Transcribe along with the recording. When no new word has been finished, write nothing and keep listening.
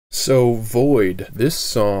So, Void. This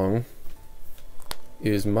song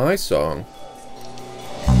is my song.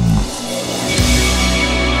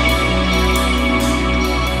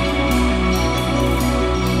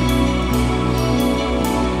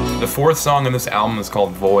 The fourth song on this album is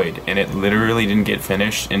called Void, and it literally didn't get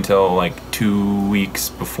finished until like 2 weeks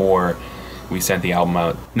before we sent the album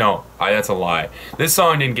out. No, that's a lie. This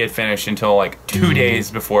song didn't get finished until like 2 days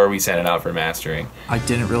before we sent it out for mastering. I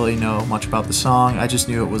didn't really know much about the song. I just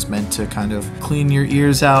knew it was meant to kind of clean your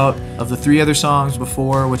ears out of the 3 other songs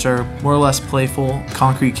before, which are more or less playful.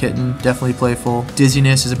 Concrete Kitten, definitely playful.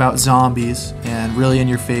 Dizziness is about zombies and really in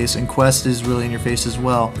your face, and Quest is really in your face as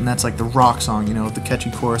well. And that's like the rock song, you know, with the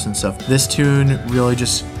catchy chorus and stuff. This tune really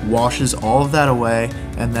just washes all of that away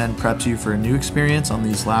and then preps you for a new experience on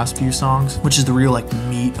these last few songs, which is the real like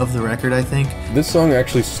meat of the record, I think. This song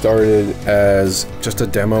actually started as just a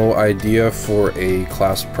demo idea for a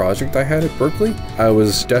class project I had at Berkeley. I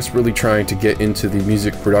was desperately trying to get into the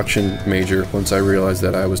music production major once I realized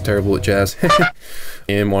that I was terrible at jazz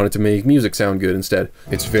and wanted to make music sound good instead.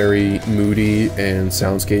 It's very moody and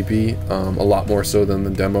soundscapey, a lot more so than the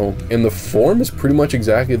demo. And the form is pretty much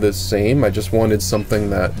exactly the same. I just wanted something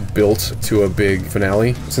that built to a big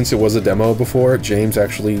finale. Since it was a demo before, James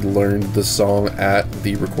actually learned the song at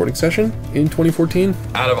the recording session in 2014.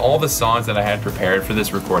 Out of all the songs that I had prepared for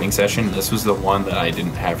this recording session, this was the one that I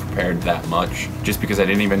didn't have prepared that much, just because I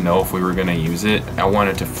didn't even know if we were going to use it. I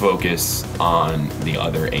wanted to focus on the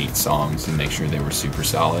other 8 songs and make sure they were super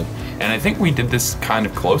solid. And I think we did this kind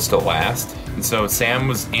of close to last. And so Sam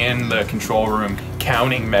was in the control room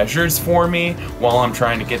counting measures for me while I'm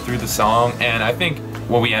trying to get through the song, and I think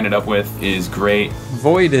what we ended up with is great.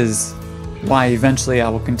 Void is why eventually I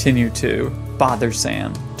will continue to bother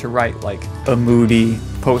Sam to write like a moody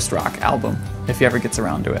post-rock album if he ever gets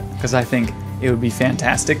around to it, because I think it would be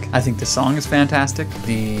fantastic. I think the song is fantastic.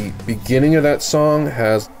 The beginning of that song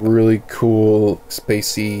has really cool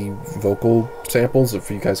spacey vocal samples,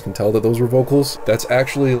 if you guys can tell that those were vocals. That's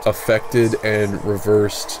actually affected and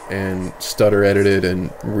reversed and stutter edited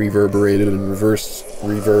and reverberated and reversed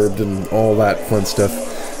reverbed and all that fun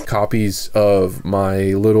stuff. Copies of my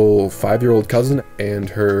little 5-year-old cousin and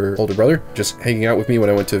her older brother just hanging out with me when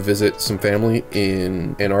I went to visit some family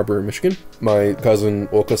in Ann Arbor, Michigan. My cousin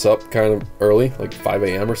woke us up kind of early, like 5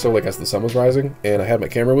 a.m. or so, like as the sun was rising, and I had my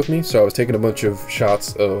camera with me, so I was taking a bunch of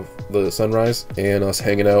shots of the sunrise and us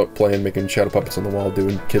hanging out, playing, making shadow puppets on the wall,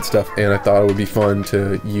 doing kid stuff, and I thought it would be fun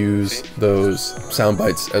to use those sound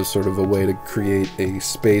bites as sort of a way to create a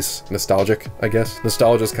space nostalgic, I guess.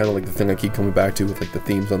 Nostalgia is kind of like the thing I keep coming back to with like the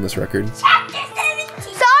themes on this record.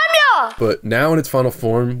 But now in its final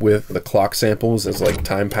form, with the clock samples as like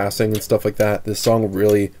time passing and stuff like that, this song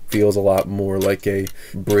really feels a lot more like a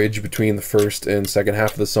bridge between the first and second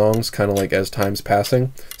half of the songs, kind of like as time's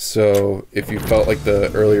passing. So if you felt like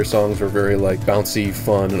the earlier songs were very like bouncy,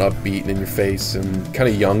 fun, and upbeat and in your face and kind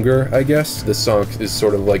of younger, I guess, this song is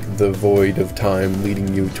sort of like the void of time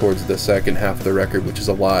leading you towards the second half of the record, which is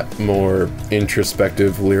a lot more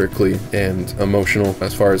introspective lyrically and emotional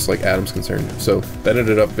as far as like Adam's concerned. So that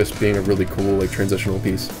ended up just being a really cool like transitional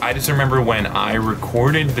piece. I just remember when I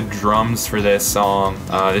recorded the drums for this song,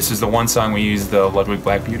 this is the one song we used the Ludwig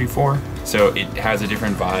Black Beauty for, so it has a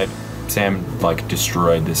different vibe. Sam like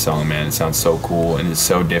destroyed this song, man. It sounds so cool and it's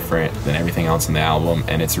so different than everything else in the album,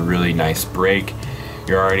 and it's a really nice break.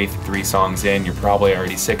 You're already 3 songs in, you're probably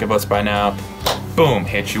already sick of us by now. Boom,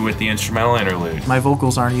 hit you with the instrumental interlude. My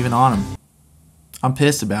vocals aren't even on them. I'm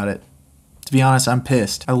pissed about it. To be honest, I'm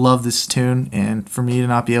pissed. I love this tune, and for me to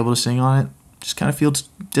not be able to sing on it just kind of feels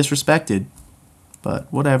disrespected.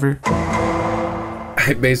 But whatever.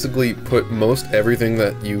 I basically put most everything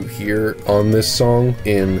that you hear on this song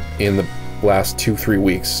in the last 2-3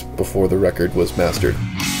 weeks before the record was mastered.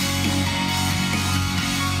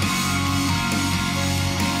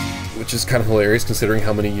 Which is kind of hilarious considering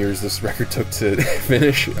how many years this record took to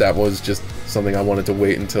finish. That was just something I wanted to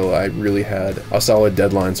wait until I really had a solid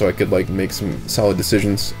deadline so I could like make some solid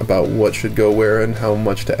decisions about what should go where and how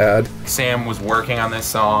much to add. Sam was working on this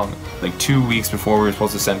song like 2 weeks before we were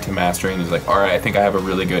supposed to send to mastering. He's like, all right, I think I have a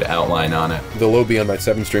really good outline on it. The low B on my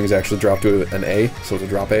 7 strings actually dropped to an A, so it's a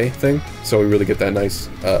drop A thing. So we really get that nice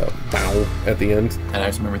bow at the end. And I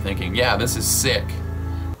just remember thinking, yeah, this is sick.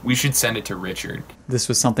 We should send it to Richard. This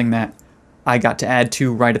was something that I got to add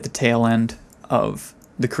to right at the tail end of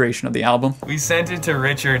the creation of the album. We sent it to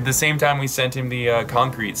Richard the same time we sent him the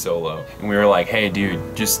concrete solo. And we were like, hey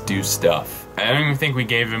dude, just do stuff. I don't even think we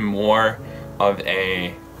gave him more of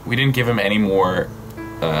a... We didn't give him any more,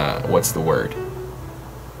 what's the word?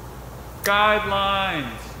 Guidelines.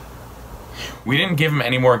 We didn't give him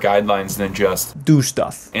any more guidelines than just do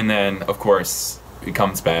stuff. And then, of course, he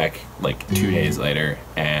comes back like 2 days later,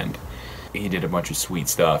 and he did a bunch of sweet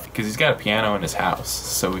stuff because he's got a piano in his house,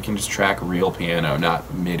 so we can just track real piano,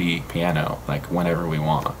 not MIDI piano, like whenever we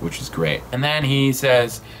want, which is great. And then he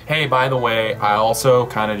says, hey, by the way, I also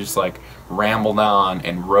kind of just like rambled on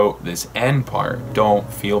and wrote this end part. Don't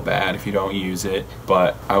feel bad if you don't use it,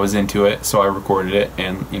 but I was into it, so I recorded it,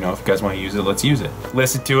 and you know, if you guys want to use it, let's use it.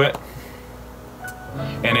 Listen to it,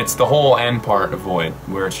 and it's the whole end part of Void,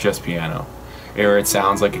 where it's just piano. Or it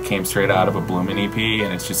sounds like it came straight out of a Blumen EP,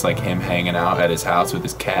 and it's just like him hanging out at his house with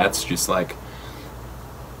his cats, just like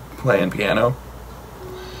playing piano.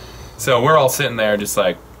 So we're all sitting there just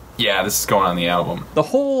like, yeah, this is going on the album. The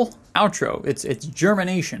whole outro, its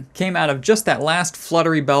germination, came out of just that last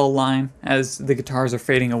fluttery bell line as the guitars are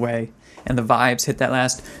fading away and the vibes hit that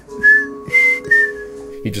last.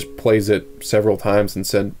 He just plays it several times and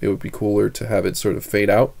said it would be cooler to have it sort of fade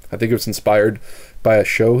out. I think it was inspired by a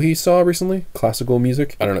show he saw recently, classical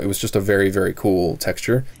music. I don't know, it was just a very, very cool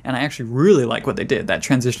texture. And I actually really like what they did. That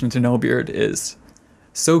transition to No Beard is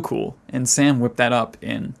so cool. And Sam whipped that up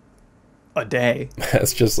in a day.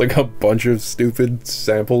 It's just like a bunch of stupid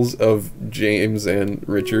samples of James and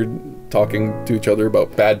Richard talking to each other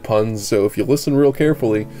about bad puns. So if you listen real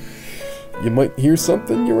carefully, you might hear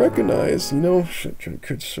something you recognize, you know?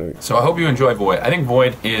 So I hope you enjoy Void. I think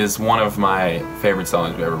Void is one of my favorite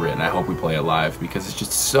songs we've ever written. I hope we play it live because it's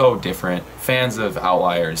just so different. Fans of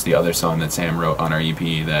Outliers, the other song that Sam wrote on our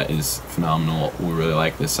EP that is phenomenal, will really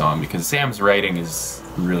like this song because Sam's writing is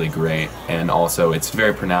really great, and also it's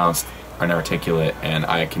very pronounced and articulate, and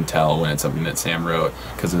I can tell when it's something that Sam wrote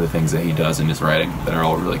because of the things that he does in his writing that are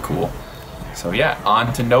all really cool. So yeah,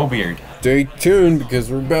 on to No Beard. Stay tuned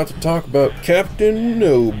because we're about to talk about Captain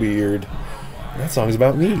No Beard. That song's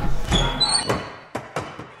about me.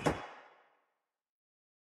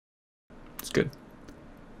 It's good.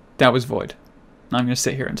 That was Void. Now I'm going to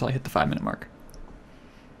sit here until I hit the 5-minute mark.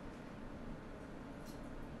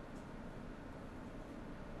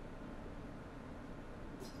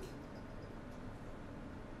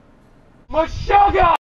 My sugar!